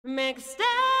Make a stand,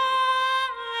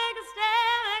 make a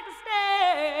stand, make a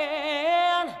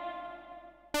stand.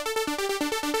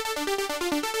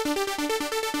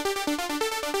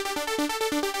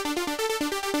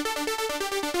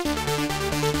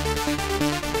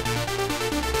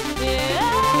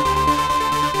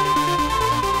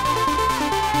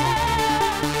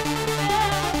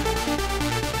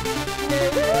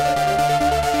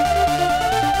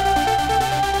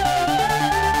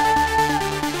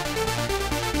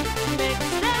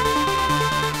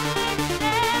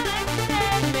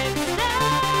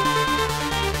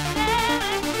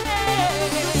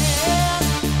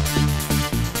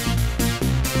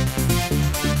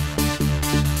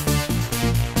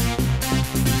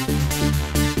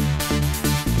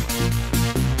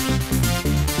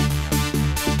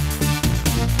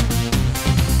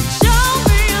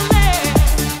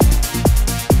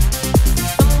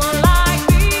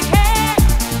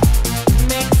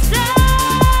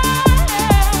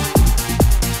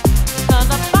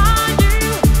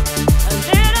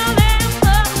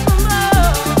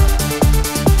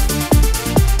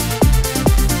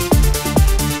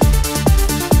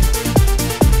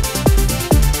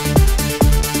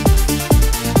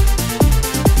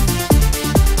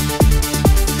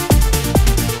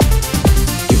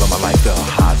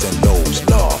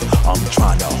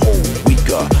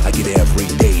 I get every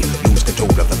day, lose control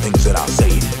of the things that I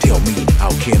say. Tell me,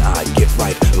 how can I get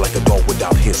right? Like a dog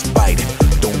without his bite.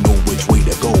 Don't know which way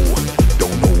to go,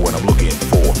 don't know what I'm looking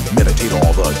for. Meditate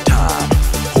all the time,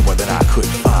 hoping that I could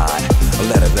find a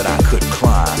ladder that I could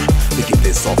climb to get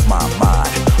this off my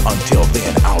mind. Until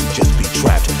then, I'll just be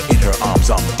trapped in her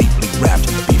arms. I'm deeply wrapped.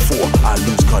 Before I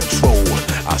lose control,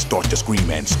 I start to scream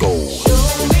and scold. Show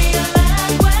me a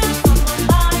land where someone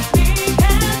like me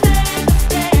can stand.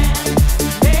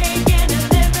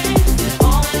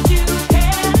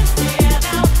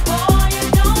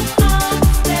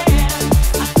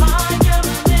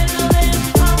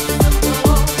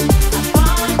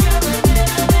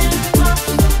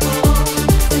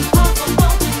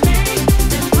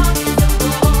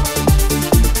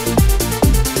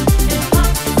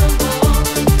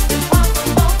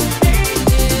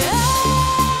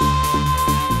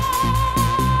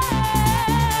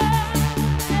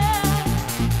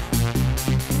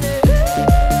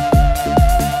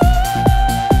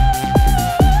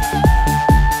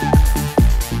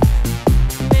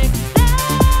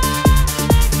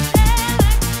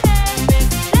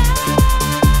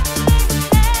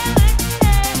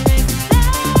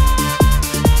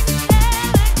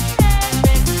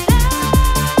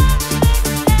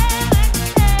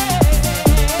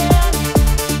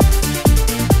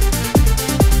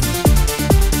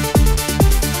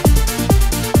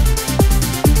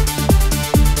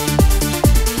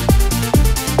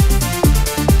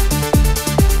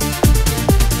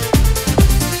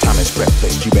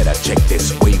 You better check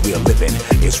this way we're living.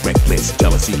 It's reckless,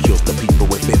 jealousy kills the people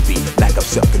with envy. Lack of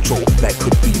self-control, that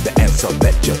could be the answer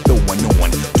that you're throwing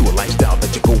on to a lifestyle that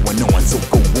you're going on. So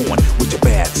go on with your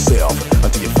bad self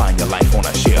until you find your life on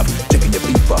a shelf. Checking your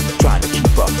beeper, trying to keep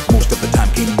up. Most of the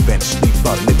time can't even sleep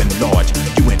up. Living large,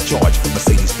 you in charge.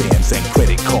 Mercedes-Benz and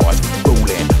credit cards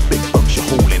rolling. Big bucks you're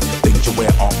holding. Things you wear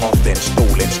are often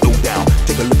stolen. Slow down,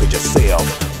 take a look at yourself.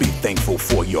 Be thankful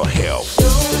for your health.